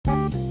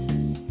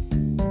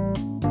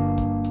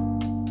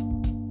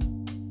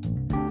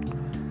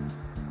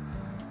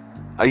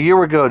A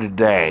year ago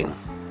today,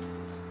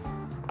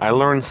 I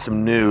learned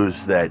some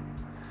news that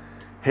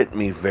hit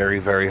me very,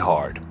 very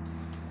hard.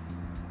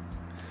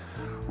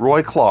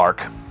 Roy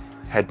Clark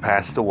had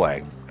passed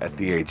away at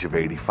the age of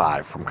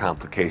 85 from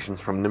complications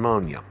from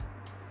pneumonia.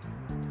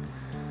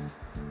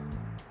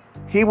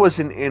 He was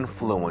an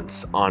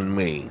influence on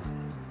me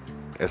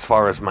as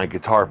far as my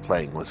guitar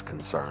playing was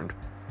concerned.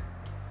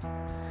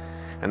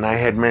 And I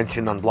had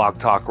mentioned on Blog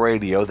Talk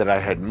Radio that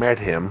I had met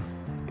him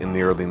in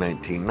the early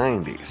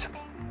 1990s.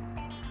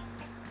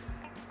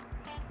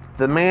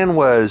 The man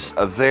was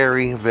a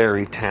very,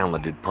 very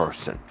talented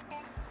person.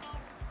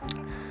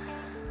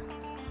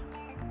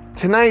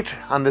 Tonight,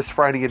 on this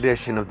Friday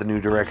edition of the New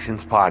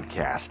Directions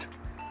podcast,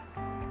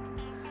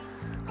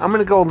 I'm going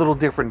to go a little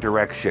different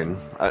direction,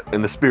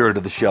 in the spirit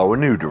of the show, a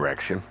new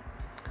direction,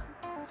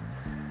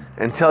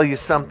 and tell you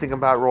something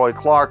about Roy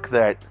Clark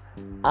that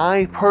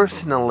I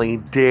personally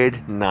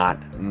did not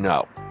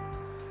know.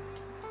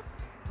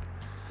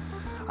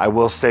 I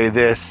will say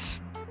this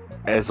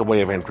as a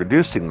way of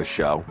introducing the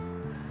show.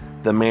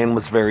 The man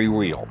was very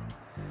real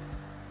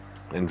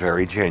and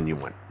very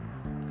genuine,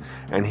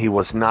 and he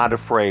was not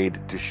afraid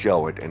to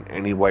show it in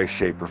any way,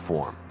 shape, or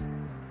form.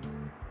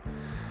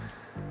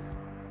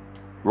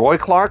 Roy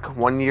Clark,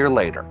 1 year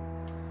later.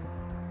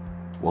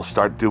 We'll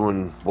start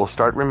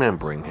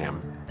remembering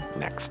him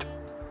next.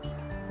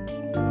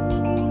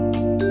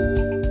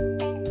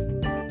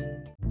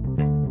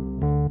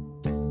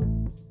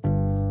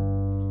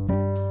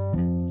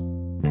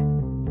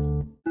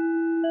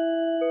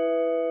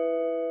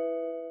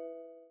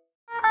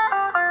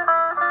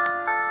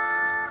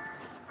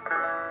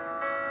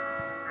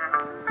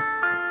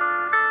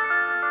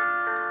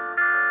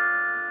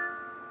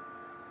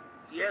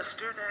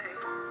 Yesterday,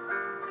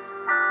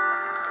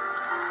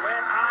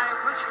 when I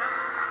was young,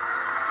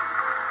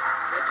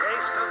 the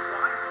taste of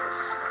life was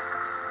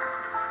sweet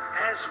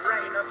as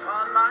rain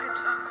upon my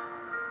tongue.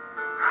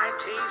 I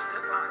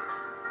tasted life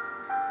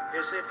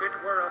as if it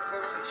were a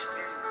foolish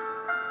game,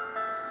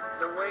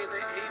 the way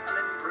the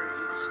evening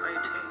breeze may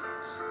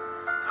taste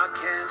a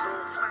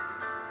candle flame.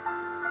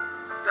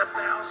 The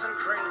thousand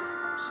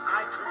dreams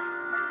I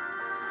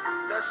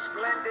dreamed, the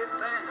splendid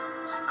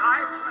things I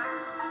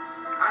planned,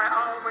 I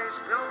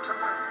always built to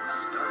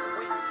last on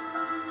weak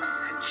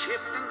and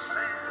shifting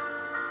sand.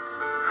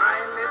 I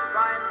live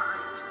by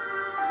night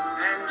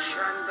and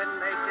shun the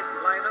naked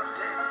light of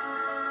day,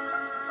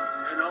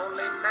 and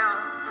only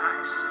now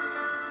I see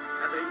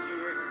how the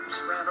years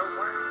ran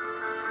away.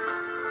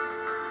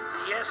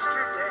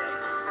 Yesterday,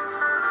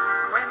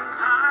 when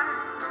I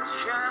was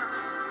young,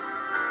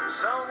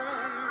 so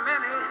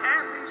many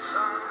happy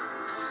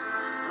songs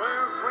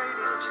were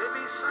waiting to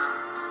be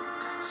sung.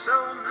 So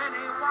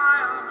many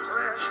wild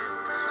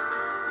pleasures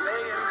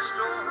lay in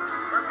store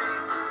for me,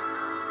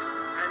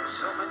 and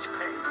so much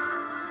pain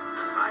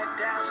my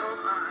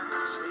dazzled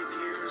eyes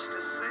refused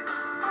to see.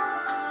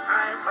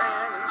 I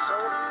ran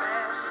so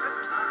fast the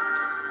time,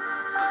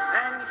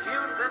 and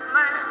youth at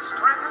last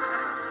ran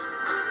out.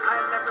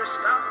 I never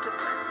stopped to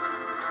think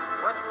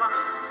what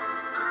life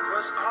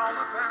was all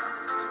about,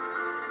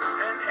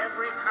 and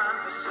every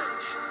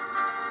conversation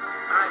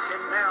I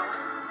can now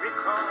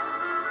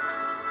recall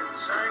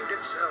concerned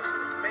itself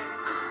with me,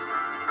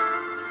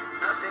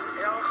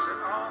 nothing else at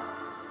all.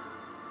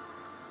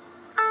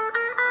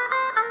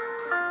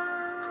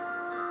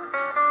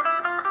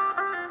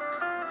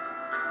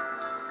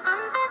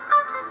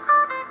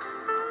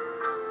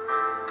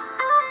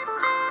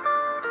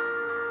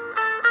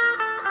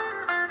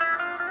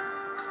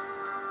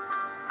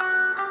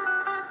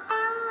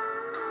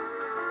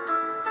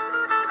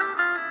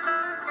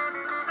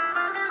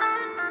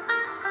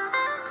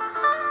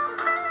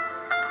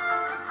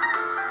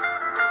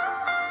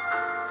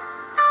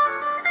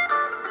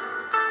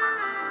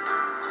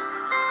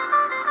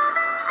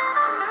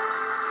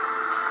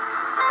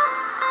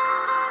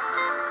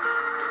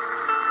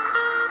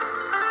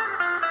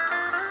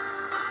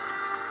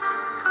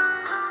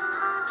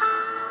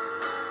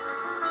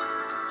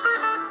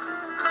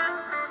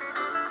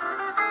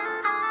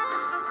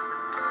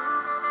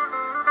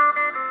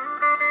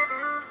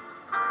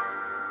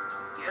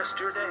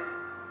 Yesterday,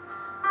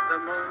 the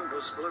moon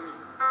was blue,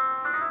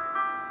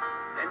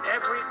 and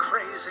every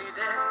crazy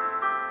day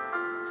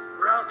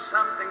brought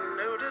something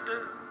new to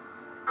do.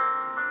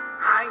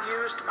 I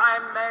used my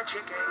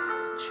magic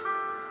age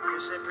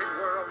as if it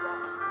were a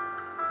wand,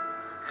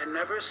 and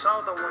never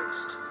saw the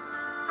waste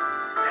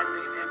and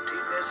the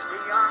emptiness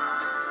beyond.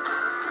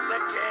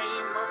 The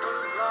game of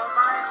love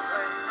I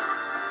played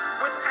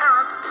with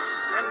arrogance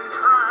and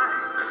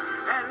pride,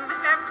 and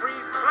every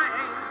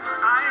flame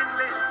I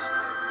lit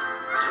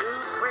too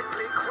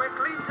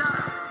quickly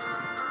died.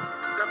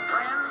 The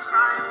friends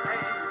I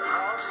made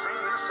all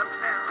seem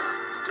somehow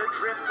to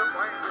drift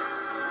away,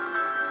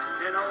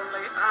 and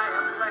only I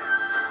am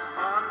left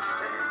on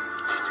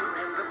stage to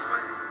end the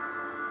play.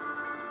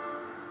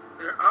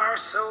 There are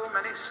so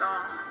many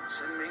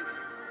songs in me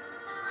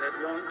that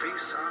won't be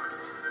sung.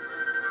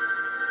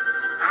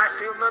 I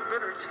feel the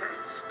bitter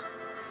taste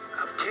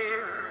of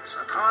tears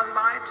upon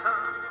my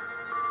tongue.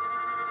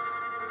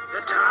 The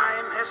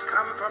time has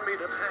come for me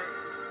to pay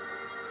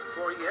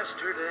for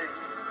yesterday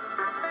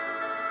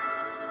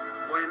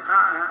when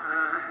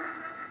I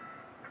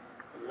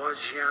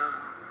was young.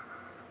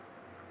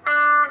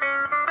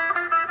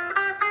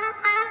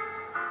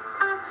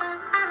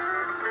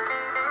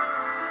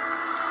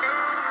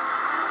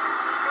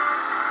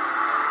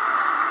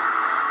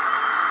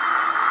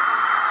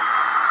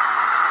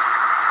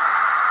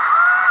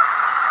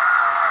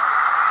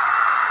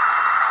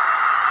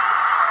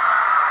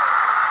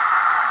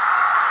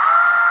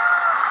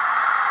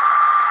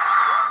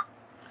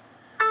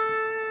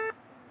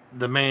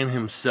 The man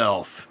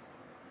himself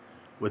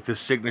with his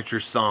signature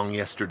song,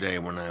 Yesterday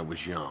When I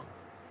Was Young.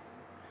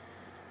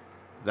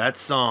 That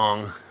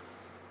song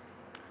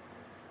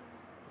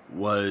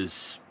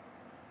was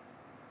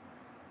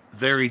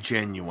very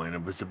genuine.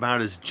 It was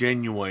about as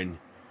genuine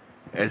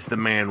as the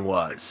man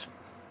was.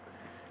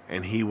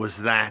 And he was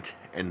that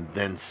and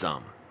then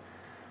some.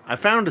 I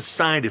found a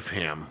side of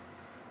him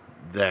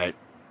that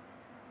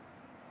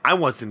I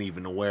wasn't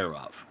even aware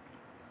of.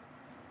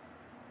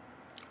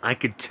 I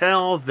could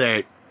tell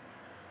that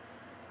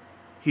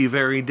he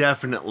very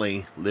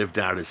definitely lived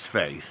out his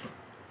faith,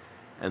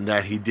 and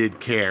that he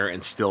did care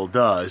and still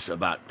does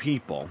about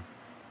people.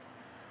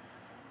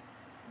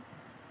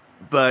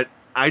 But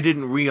I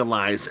didn't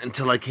realize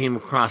until I came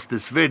across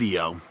this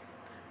video,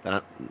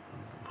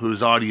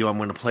 whose audio I'm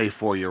going to play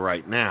for you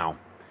right now,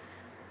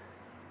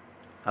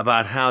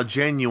 about how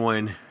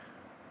genuine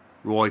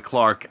Roy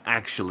Clark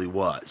actually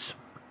was.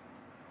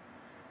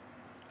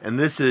 And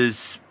this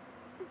is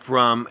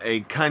from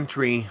a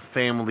country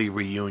family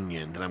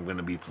reunion that I'm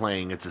going to be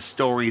playing. It's a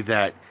story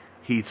that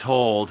he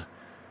told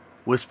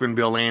Whispering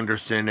Bill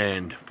Anderson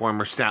and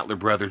former Statler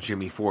brother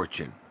Jimmy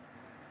Fortune.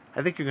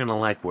 I think you're going to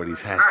like what he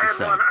has to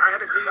say. I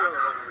had a deal.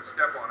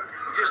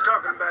 Just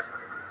talking about,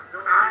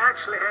 I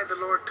actually had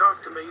the Lord talk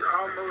to me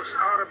almost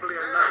audibly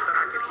enough that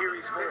I could hear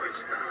his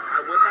voice.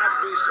 I would not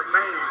be so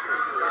vain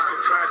as to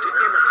try to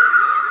imitate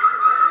him.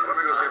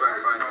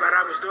 But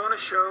I was doing a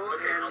show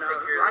in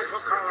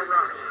Rifle,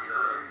 Colorado.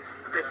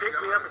 They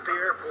picked me up at the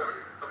airport,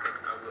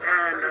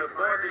 and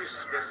boy,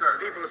 these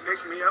people that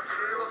picked me up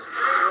drove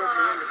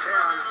me into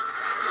town.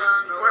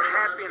 We're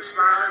happy and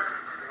smiling,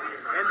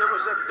 and there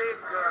was a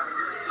big,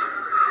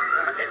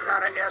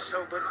 not an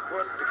Esso, but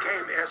what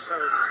became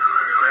Esso,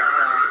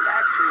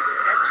 factory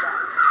there, Exxon,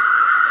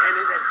 and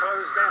it had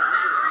closed down.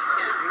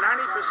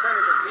 90%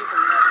 of the people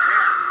in that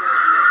town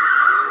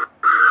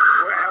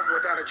were out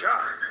without a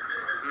job,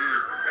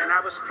 and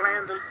I was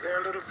playing their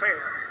little fair,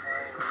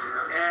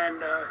 and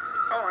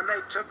and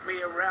they took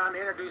me around,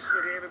 introduced me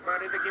to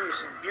everybody. They gave me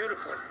some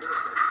beautiful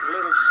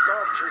little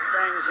sculptured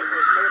things that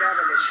was made out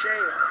of the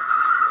shale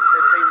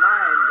that they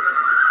mined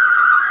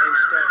and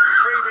stuff.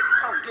 Traded,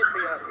 give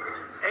me a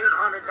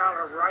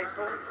 $800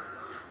 rifle,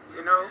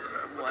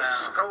 with the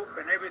scope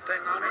and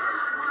everything on it.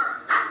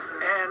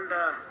 And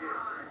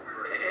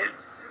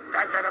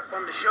I got up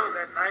on the show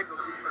that night,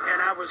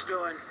 and I was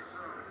doing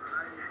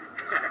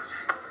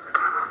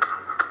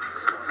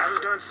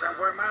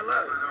Somewhere My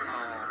Love.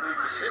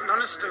 Sitting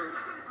on a stool,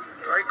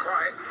 very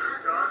quiet,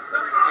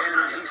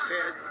 and he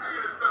said,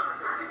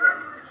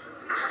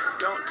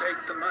 "Don't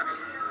take the money."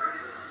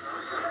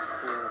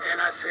 And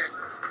I said,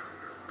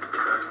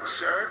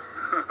 "Sir,"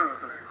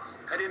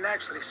 I didn't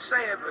actually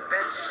say it, but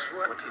that's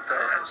what you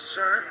thought,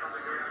 "Sir,"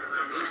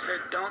 he said,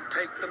 "Don't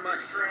take the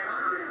money.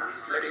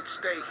 Let it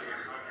stay here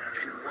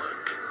and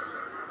work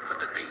for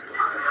the people."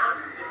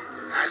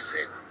 I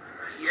said,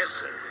 "Yes,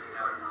 sir."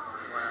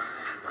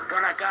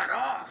 When I got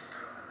off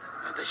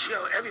of the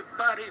show,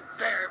 everybody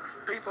there,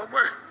 people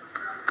were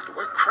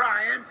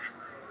crying.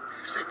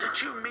 I said,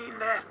 "Did you mean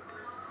that?"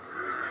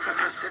 And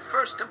I said,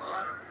 "First of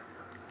all,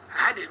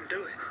 I didn't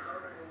do it.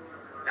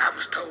 I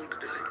was told to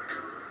do it."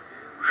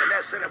 And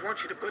I said, "I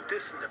want you to put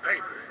this in the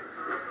paper.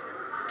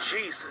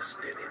 Jesus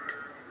did it."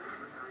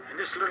 And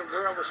this little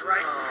girl was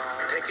writing,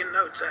 taking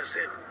notes. I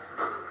said,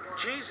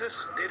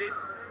 "Jesus did it.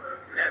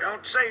 Now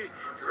don't say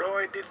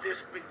Roy did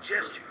this big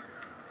gesture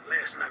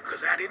last night,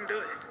 because I didn't do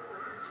it."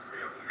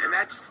 And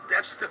that's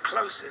the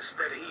closest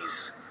that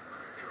he's,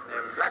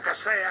 like I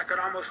say, I could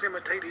almost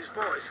imitate his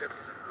voice if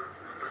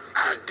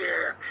I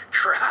dare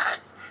try,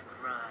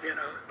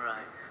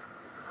 Right.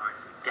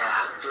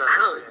 Yeah.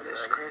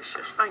 Goodness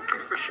gracious. Thank you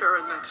for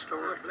sharing that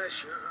story.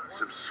 Bless you.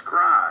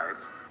 Subscribe.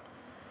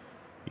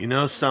 You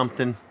know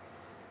something?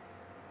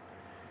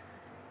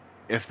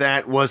 If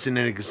that wasn't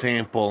an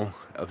example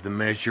of the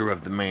measure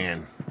of the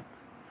man,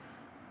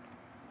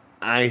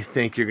 I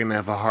think you're going to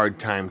have a hard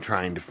time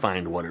trying to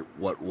find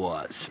what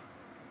was.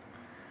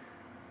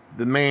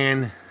 The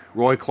man,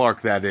 Roy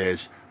Clark that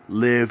is,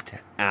 lived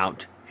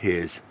out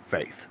his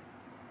faith.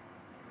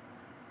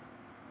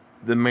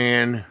 The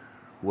man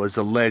was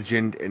a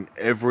legend in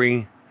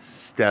every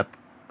step,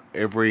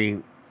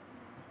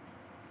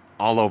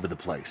 all over the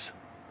place.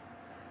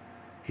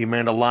 He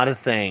meant a lot of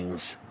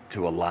things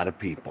to a lot of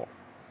people.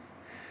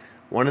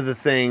 One of the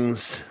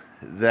things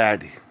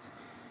that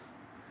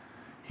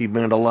he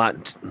meant a lot,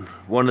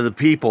 one of the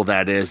people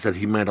that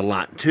he meant a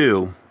lot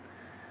to,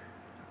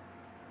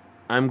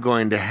 I'm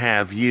going to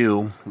have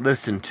you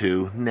listen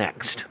to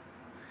next.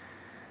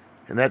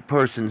 And that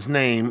person's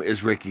name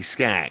is Ricky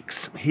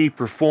Skaggs. He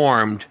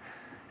performed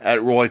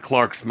at Roy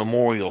Clark's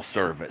memorial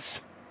service.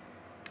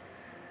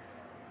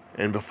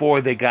 And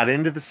before they got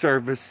into the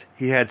service,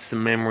 he had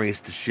some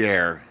memories to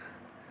share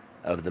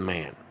of the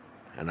man.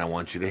 And I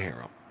want you to hear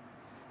them.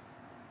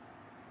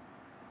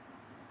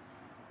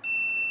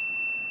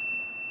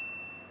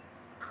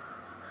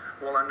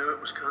 Well, I knew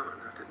it was coming.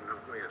 I didn't know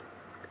when.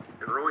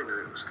 And Roy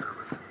knew it was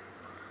coming.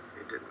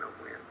 He didn't know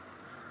when.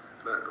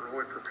 But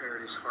Roy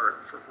prepared his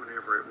heart for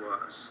whenever it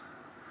was.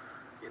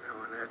 You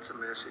know, and that's a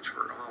message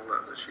for all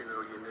of us. You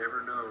know, you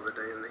never know the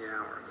day and the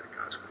hour that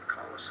God's going to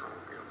call us home.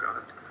 You know,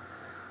 God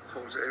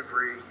holds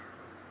every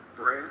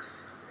breath,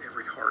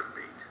 every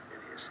heartbeat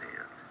in his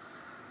hand.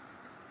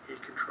 He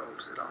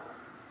controls it all.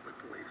 We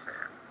believe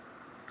that,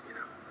 you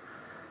know.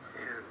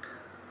 And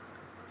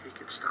he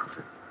can stop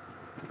it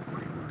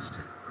when he wants to,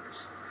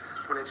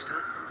 when it's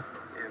time.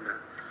 And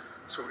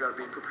so we got to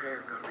be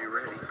prepared, got to be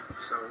ready.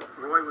 So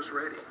Roy was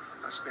ready.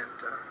 I spent,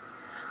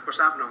 of course,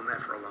 I've known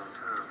that for a long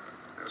time.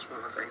 That's one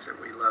of the things that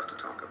we love to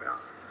talk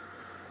about,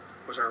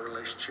 was our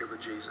relationship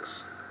with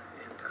Jesus.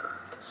 And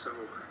so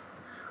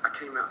I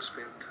came out and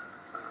spent,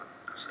 I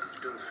was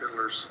doing the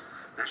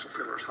National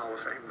Fiddlers Hall of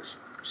Fame this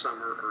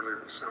summer, earlier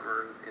in the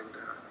summer, and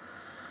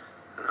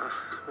I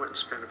went and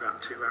spent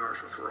about 2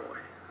 hours with Roy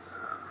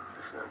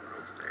before we went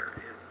over there.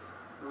 And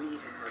we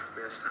had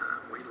the best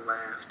time. We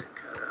laughed and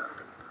cut up,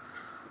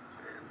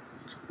 and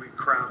we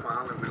cried a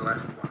while, and we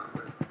laughed a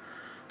while, and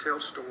tell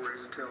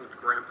stories, and tell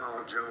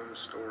Grandpa Jones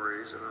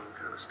stories, and all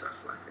kind of stuff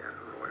like that.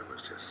 And Roy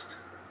was just,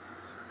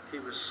 he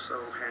was so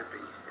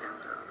happy,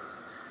 and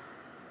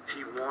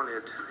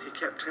he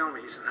kept telling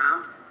me, he said,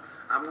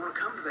 I'm going to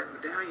come to that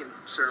medallion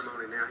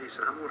ceremony now. He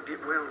said, I'm going to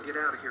get well and get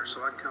out of here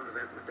so I can come to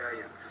that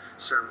medallion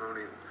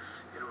ceremony,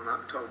 you know, in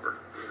October,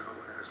 you know,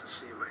 as the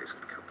CMA's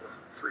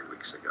 3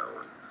 weeks ago.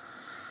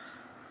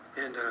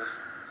 And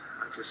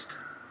I just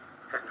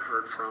hadn't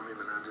heard from him,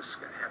 and I just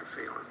had a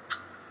feeling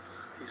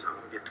he's not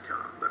going to get to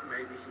come. But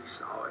maybe he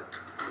saw it,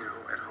 you know,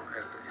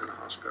 in the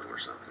hospital or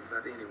something.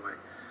 But anyway,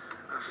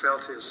 I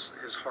felt his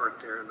heart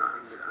there, and I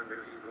knew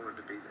he wanted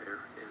to be there.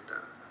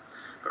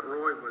 But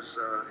Roy was,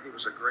 he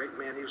was a great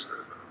man. He was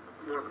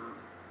one of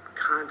the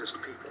kindest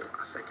people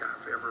I think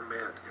I've ever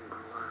met in my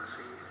life.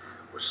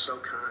 He was so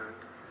kind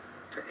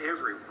to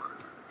everyone,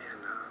 and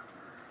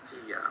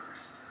he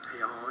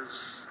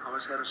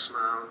always had a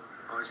smile,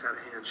 always had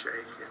a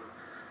handshake, and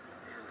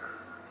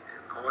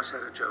always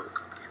had a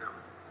joke, you know.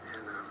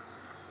 And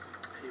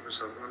he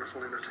was a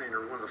wonderful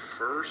entertainer. One of the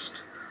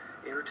first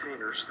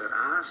entertainers that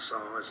I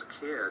saw as a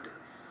kid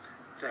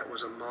that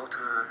was a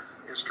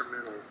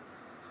multi-instrumental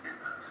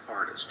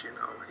artist. You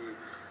know, he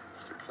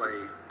could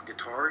play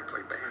guitar, he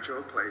played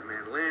banjo, played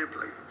mandolin,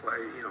 play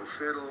you know,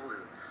 fiddle,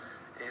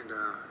 and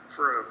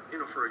for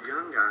a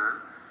young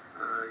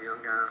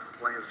guy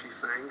playing a few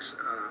things,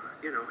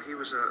 you know, he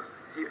was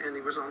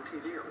on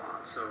TV a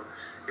lot, so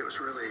it was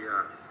really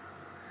I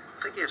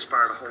think he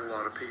inspired a whole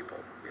lot of people,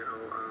 you know,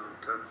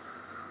 to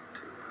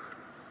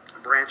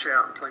branch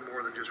out and play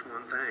more than just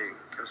one thing,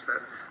 because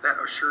that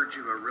assured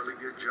you a really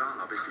good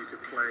job if you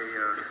could play.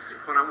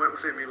 When I went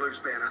with Emmy Lou's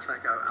band, I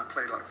think I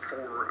played like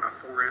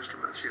four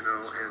instruments, you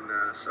know,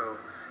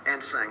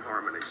 and sang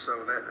harmony.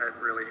 So that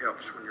really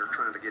helps when you're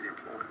trying to get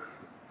employment.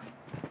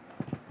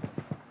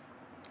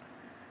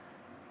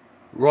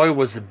 Roy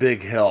was a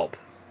big help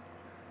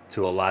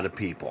to a lot of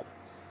people,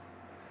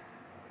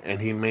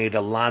 and he made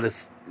a lot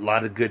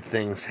of good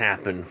things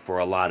happen for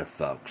a lot of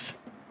folks.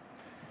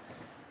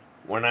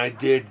 When I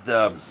did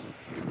the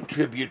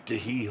tribute to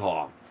Hee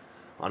Haw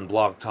on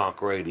Blog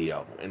Talk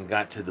Radio and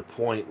got to the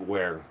point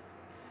where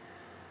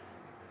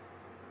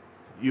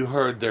you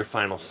heard their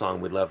final song,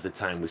 "We Love the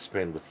Time We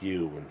Spend With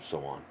You," and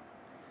so on,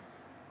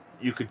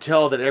 you could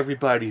tell that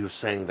everybody who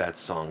sang that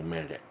song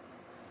meant it.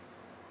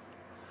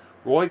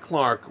 Roy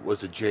Clark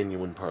was a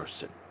genuine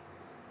person.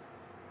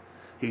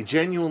 He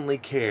genuinely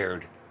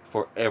cared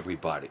for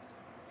everybody.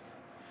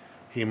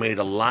 He made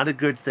a lot of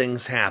good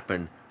things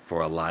happen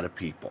for a lot of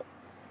people.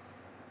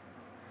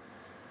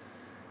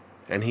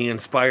 And he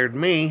inspired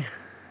me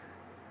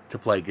to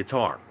play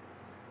guitar.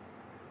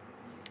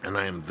 And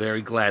I am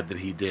very glad that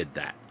he did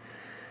that.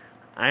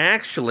 I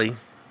actually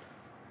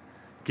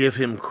give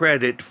him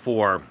credit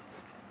for,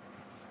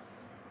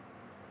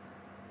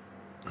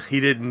 he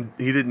didn't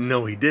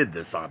know he did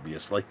this,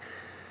 obviously.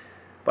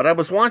 But I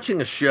was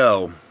watching a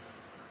show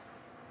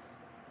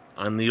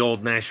on the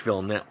old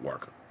Nashville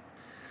network.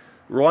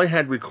 Roy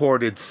had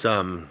recorded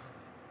some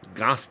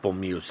gospel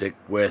music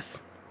with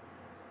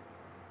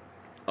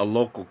a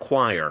local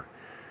choir.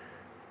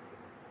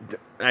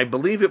 I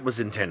believe it was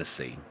in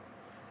Tennessee.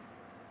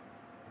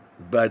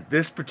 But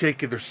this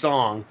particular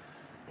song,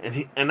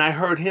 and I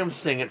heard him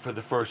sing it for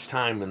the first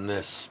time in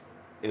this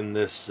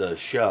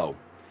show.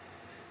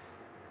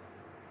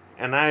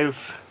 And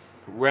I've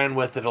ran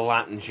with it a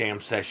lot in jam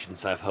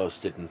sessions I've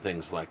hosted and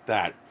things like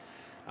that.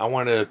 I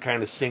want to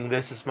kind of sing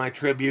this as my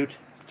tribute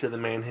to the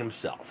man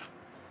himself.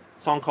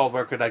 A song called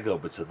 "Where Could I Go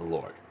But to the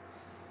Lord?"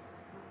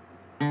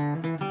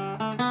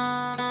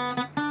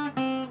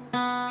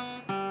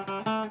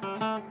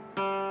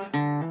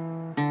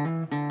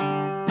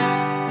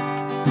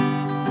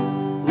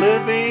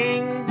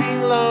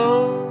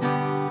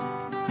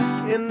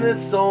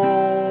 this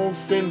old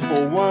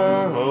sinful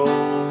world,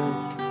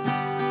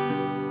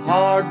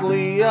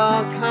 hardly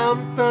a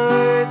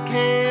comfort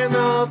can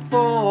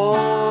afford.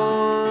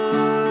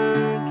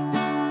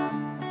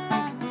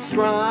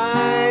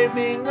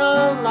 Striving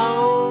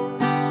alone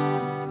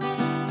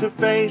to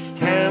face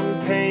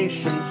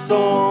temptation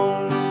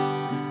sore.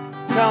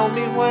 Tell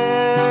me,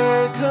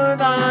 where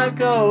could I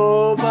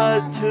go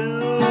but to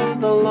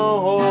the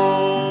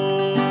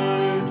Lord?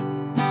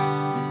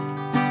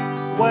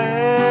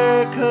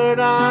 Where could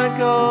I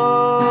go?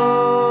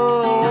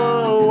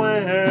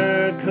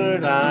 Where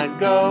could I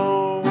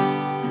go?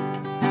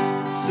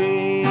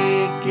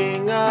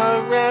 Seeking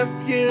a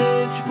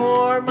refuge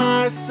for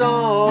my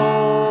soul.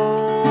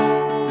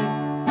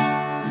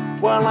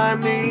 Well,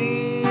 I'm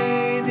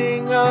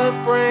needing a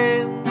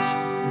friend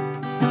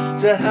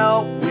to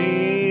help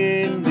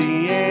me in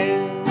the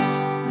end.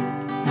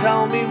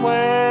 Tell me,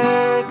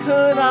 where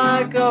could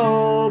I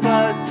go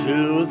but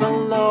to the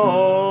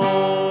Lord?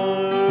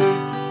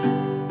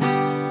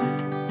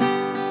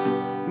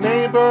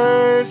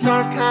 Neighbors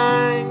are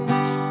kind,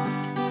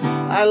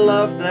 I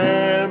love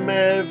them,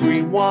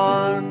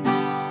 everyone.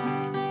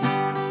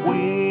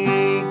 We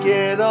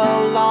get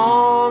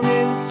along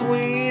in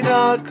sweet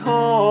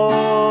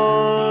accord.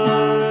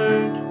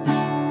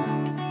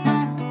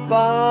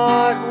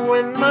 But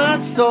when my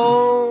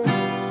soul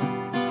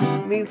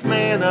needs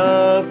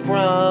manna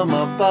from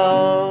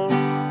above,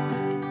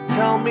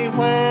 tell me,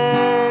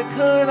 where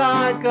could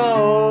I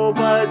go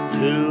but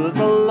to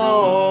the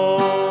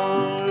Lord?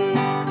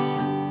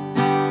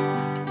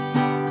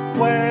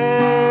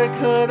 Where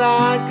could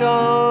I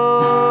go?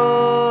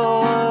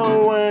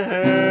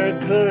 Where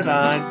could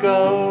I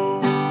go?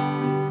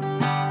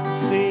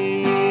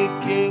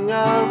 Seeking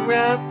a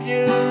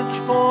refuge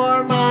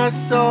for my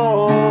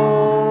soul.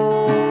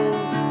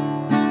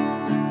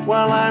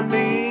 Well, I'm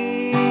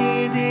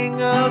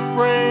needing a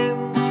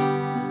friend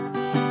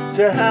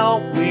to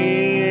help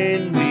me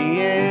in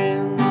the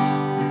end.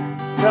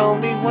 Tell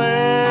me,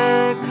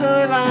 where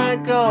could I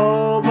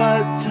go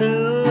but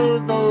to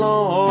the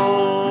Lord?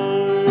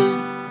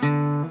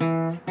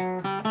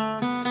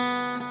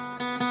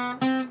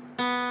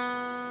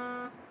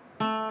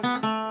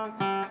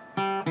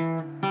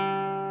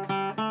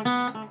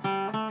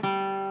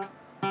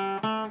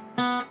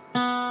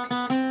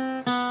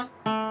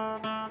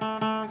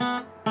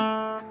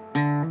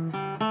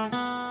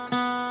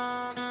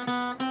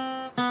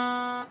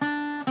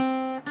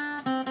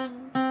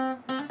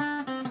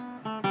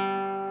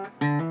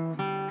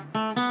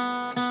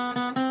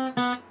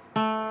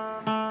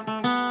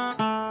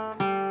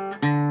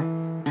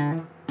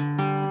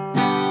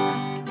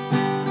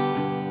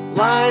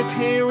 Life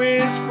here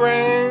is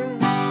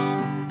grand,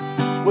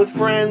 with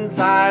friends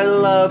I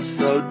love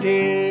so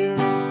dear.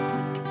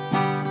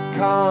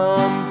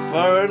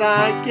 Comfort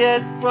I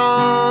get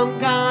from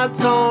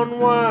God's own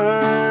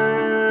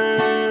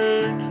word.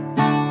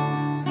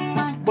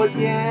 But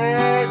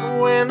yet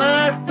when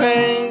I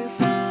face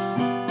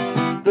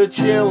the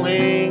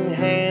chilling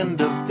hand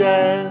of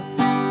death,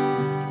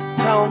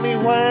 tell me,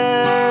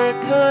 where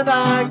could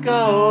I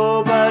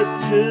go but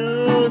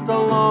to the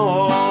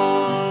Lord?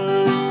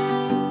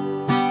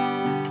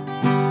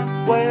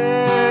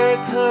 Where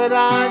could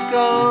I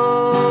go?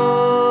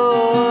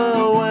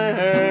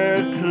 Where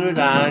could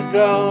I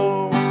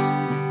go?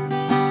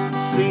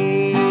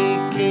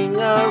 Seeking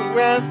a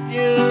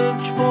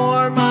refuge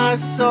for my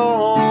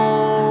soul.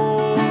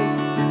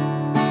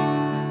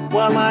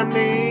 Well, I'm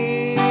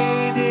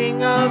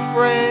needing a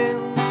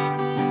friend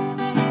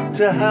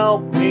to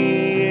help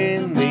me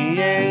in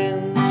the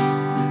end.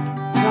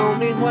 Tell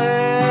me,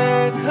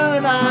 where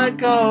could I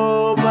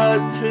go but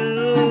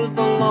to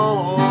the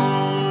Lord?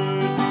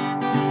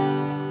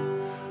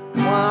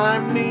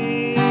 I'm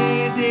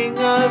needing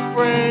a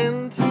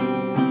friend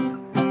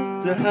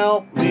to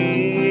help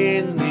me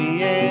in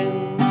the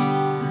end.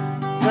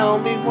 Tell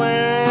me,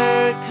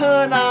 where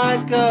could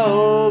I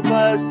go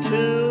but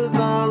to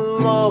the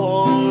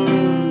Lord?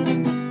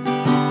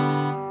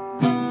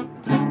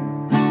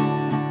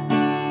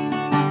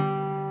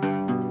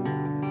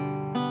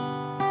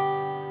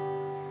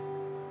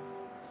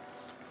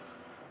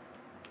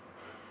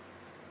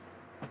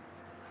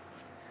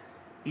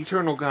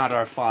 Eternal God,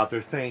 our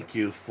Father, thank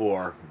you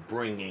for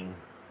bringing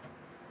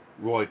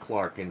Roy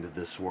Clark into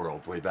this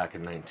world way back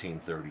in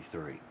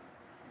 1933.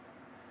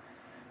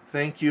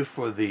 Thank you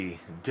for the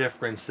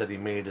difference that he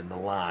made in the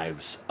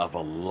lives of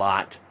a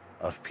lot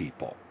of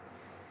people.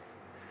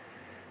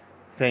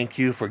 Thank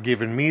you for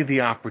giving me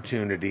the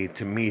opportunity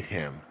to meet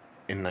him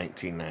in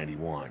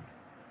 1991.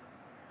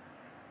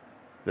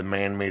 The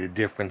man made a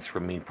difference for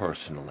me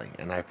personally,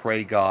 and I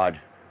pray, God,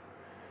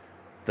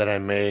 that I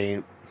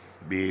may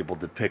be able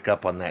to pick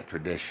up on that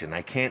tradition.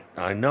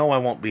 I know I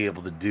won't be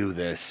able to do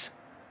this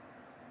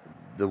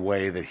the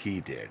way that he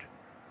did,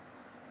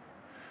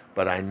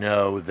 but I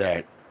know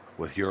that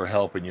with your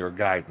help and your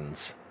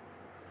guidance,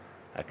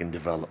 I can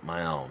develop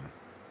my own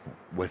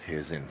with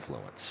his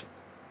influence.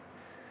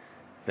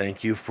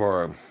 Thank you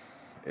for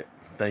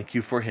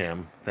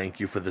him. Thank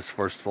you for this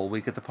first full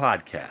week of the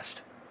podcast.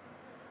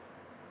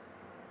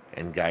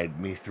 and guide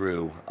me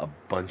through a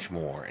bunch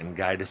more, and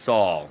guide us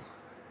all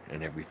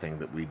in everything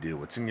that we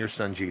do. It's in your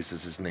Son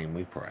Jesus' name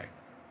we pray.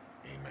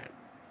 Amen.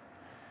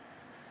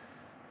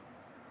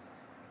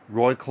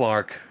 Roy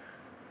Clark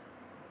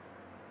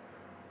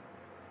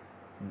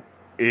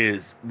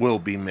will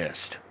be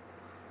missed,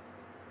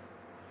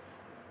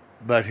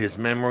 but his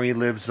memory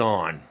lives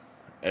on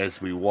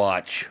as we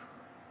watch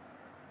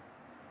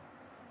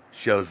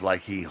shows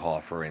like Hee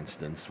Haw, for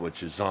instance,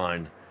 which is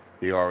on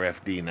the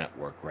RFD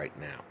network right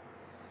now.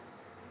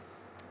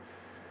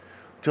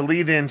 To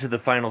lead into the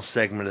final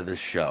segment of this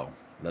show,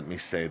 let me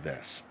say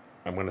this.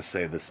 I'm going to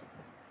say this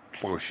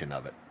portion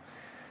of it.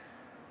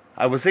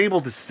 I was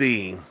able to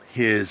see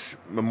his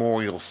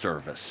memorial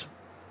service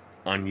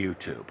on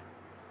YouTube.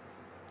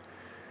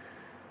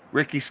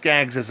 Ricky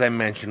Skaggs, as I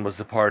mentioned, was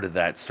a part of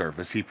that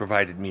service. He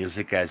provided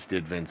music, as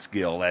did Vince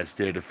Gill, as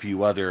did a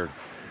few other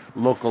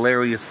local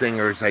area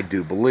singers, I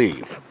do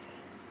believe.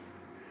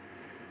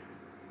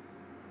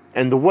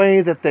 And the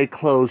way that they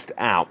closed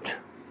out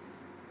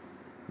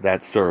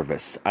that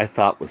service, I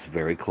thought was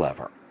very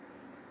clever.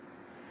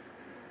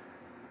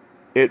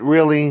 It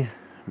really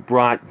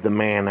brought the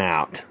man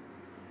out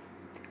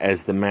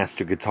as the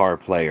master guitar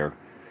player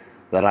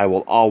that I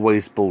will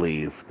always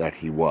believe that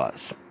he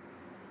was.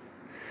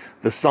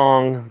 The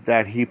song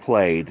that he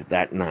played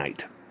that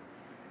night,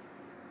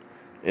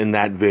 in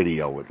that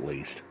video at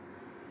least,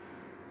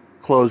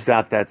 closed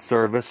out that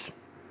service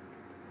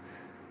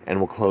and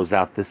will close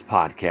out this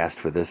podcast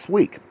for this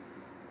week.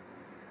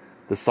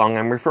 The song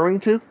I'm referring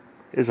to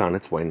is on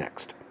its way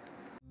next.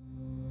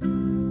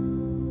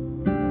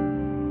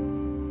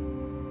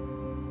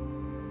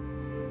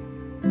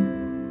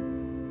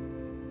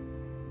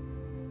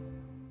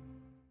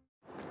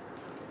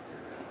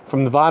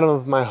 From the bottom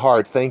of my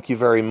heart, thank you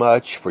very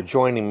much for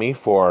joining me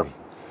for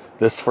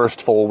this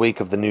first full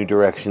week of the New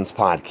Directions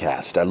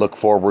podcast. I look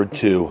forward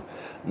to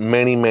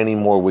many, many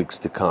more weeks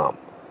to come.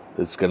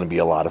 It's going to be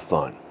a lot of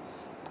fun.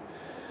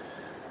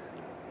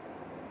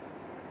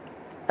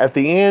 At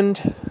the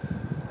end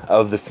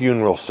of the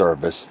funeral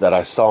service that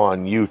I saw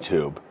on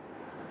YouTube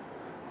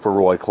for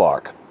Roy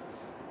Clark,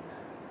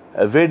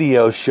 a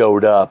video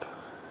showed up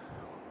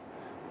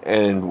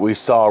and we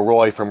saw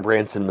Roy from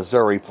Branson,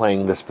 Missouri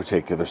playing this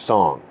particular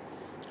song.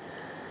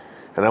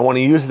 And I want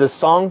to use this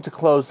song to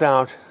close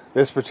out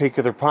this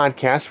particular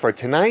podcast for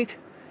tonight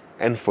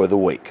and for the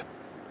week.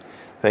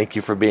 Thank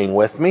you for being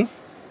with me.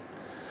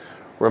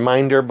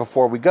 Reminder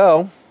before we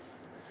go,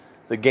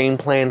 the game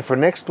plan for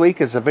next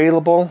week is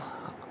available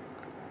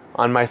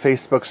on my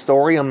Facebook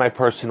story on my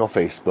personal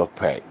Facebook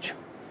page.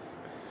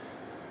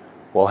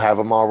 We'll have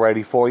them all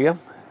ready for you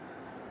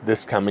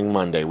this coming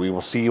Monday. We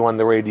will see you on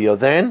the radio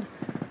then.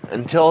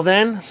 Until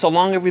then, so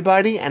long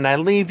everybody, and I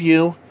leave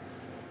you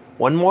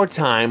one more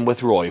time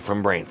with Roy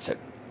from Branson.